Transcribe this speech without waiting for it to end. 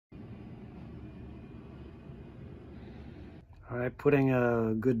All right, putting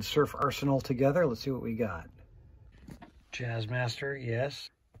a good surf arsenal together. Let's see what we got. Jazzmaster, yes.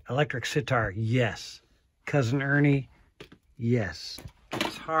 Electric sitar, yes. Cousin Ernie, yes.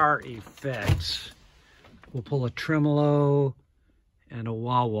 Guitar effects. We'll pull a tremolo and a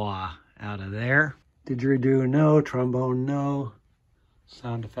wah-wah out of there. Didgeridoo, no. Trombone, no.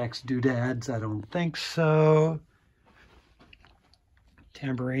 Sound effects, doodads, I don't think so.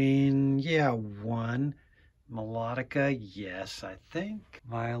 Tambourine, yeah, one. Melodica, yes, I think.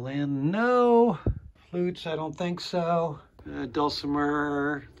 Violin, no. Flutes, I don't think so.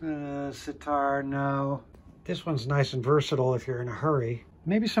 Dulcimer, sitar, no. This one's nice and versatile if you're in a hurry.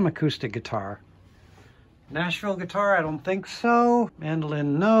 Maybe some acoustic guitar. Nashville guitar, I don't think so.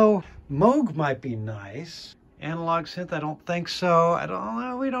 Mandolin, no. Moog might be nice. Analog synth, I don't think so. I don't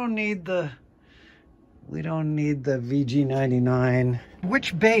know, we don't need the VG99.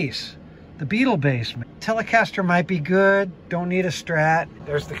 Which bass? The Beatle bass. Telecaster might be good. Don't need a Strat.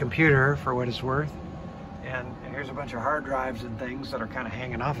 There's the computer for what it's worth. And here's a bunch of hard drives and things that are kind of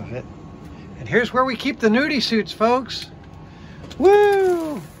hanging off of it. And here's where we keep the nudie suits, folks.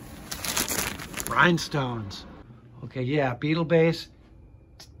 Woo! Rhinestones. Okay, yeah, Beatle bass.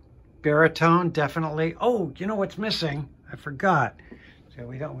 Baritone, definitely. Oh, you know what's missing? I forgot. So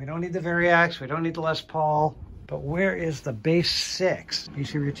we don't need the Variax. We don't need the Les Paul. But where is the bass 6?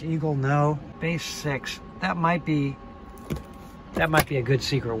 BC Rich Eagle, no. Bass 6, that might be a good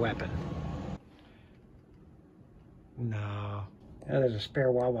secret weapon. No. Yeah, there's a spare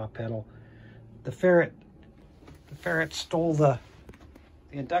wah-wah pedal. The ferret stole the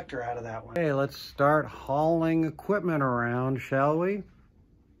inductor out of that one. Okay, let's start hauling equipment around, shall we?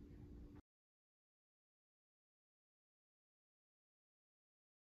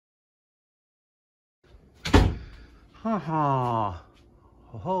 Oh.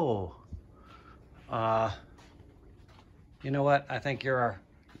 You know what? I think you're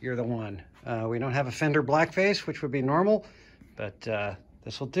the one. We don't have a Fender Blackface, which would be normal, but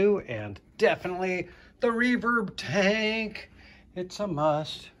this will do. And definitely the reverb tank. It's a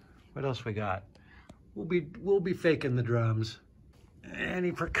must. What else we got? We'll be faking the drums.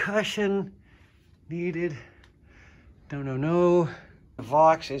 Any percussion needed? No. The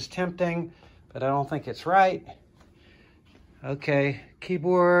Vox is tempting, but I don't think it's right. Okay,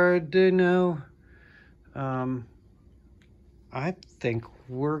 keyboard, no. I think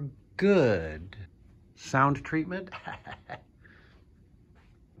we're good. Sound treatment?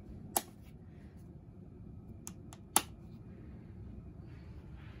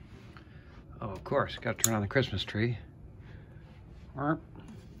 Oh, of course, got to turn on the Christmas tree. That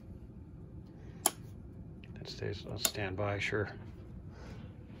stays on standby, sure.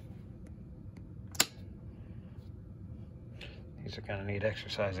 These are kind of neat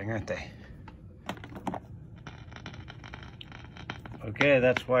exercising, aren't they? Okay,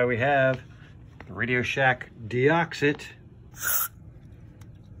 that's why we have the Radio Shack Deoxit.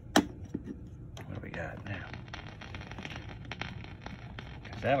 What do we got now?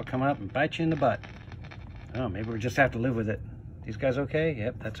 Because that'll come up and bite you in the butt. Oh, maybe we just have to live with it. These guys okay?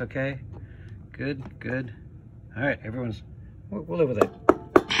 Yep, that's okay. Good. All right, we'll live with it.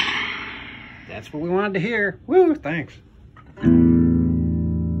 That's what we wanted to hear. Woo, thanks.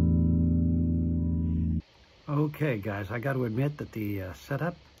 Okay guys, I got to admit that the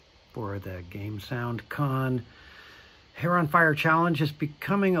setup for the GameSoundCon Hair on Fire Challenge is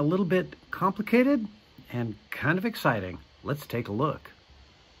becoming a little bit complicated and kind of exciting. Let's take a look.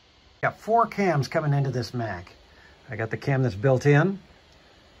 Got 4 cams coming into this Mac. I got the cam that's built in.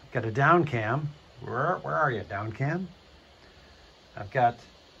 Got a down cam. Where are you, down cam? I've got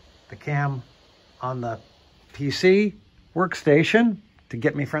the cam on the PC workstation to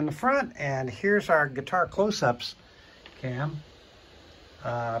get me from the front, and here's our guitar close-ups cam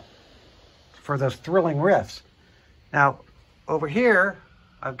for those thrilling riffs. Now, over here,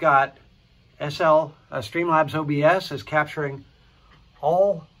 I've got Streamlabs OBS is capturing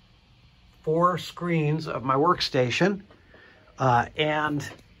all 4 screens of my workstation, and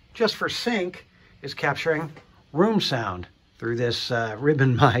just for sync is capturing room sound through this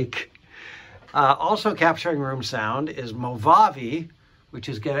ribbon mic. Also capturing room sound is Movavi, which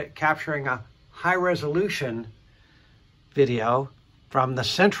is capturing a high-resolution video from the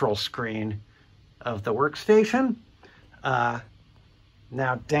central screen of the workstation. Now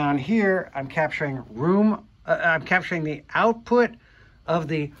down here, I'm capturing the output of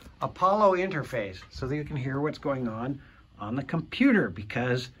the Apollo interface so that you can hear what's going on the computer,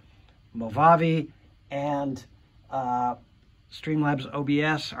 because Movavi and Streamlabs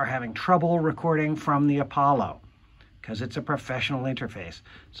OBS are having trouble recording from the Apollo because it's a professional interface.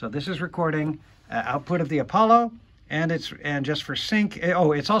 So this is recording output of the Apollo, and just for sync.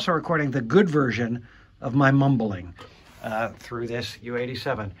 Oh, it's also recording the good version of my mumbling through this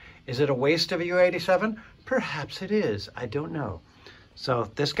U87. Is it a waste of a U87? Perhaps it is. I don't know. So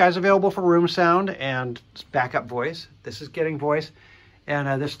this guy's available for room sound and backup voice. This is getting voice.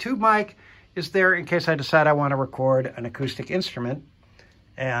 And this tube mic is there in case I decide I want to record an acoustic instrument.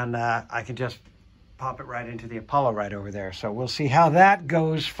 And I can just pop it right into the Apollo right over there. So we'll see how that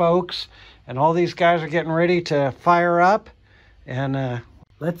goes, folks. And all these guys are getting ready to fire up. And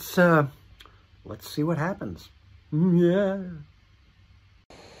let's see what happens. Yeah.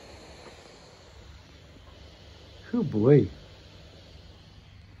 Oh boy.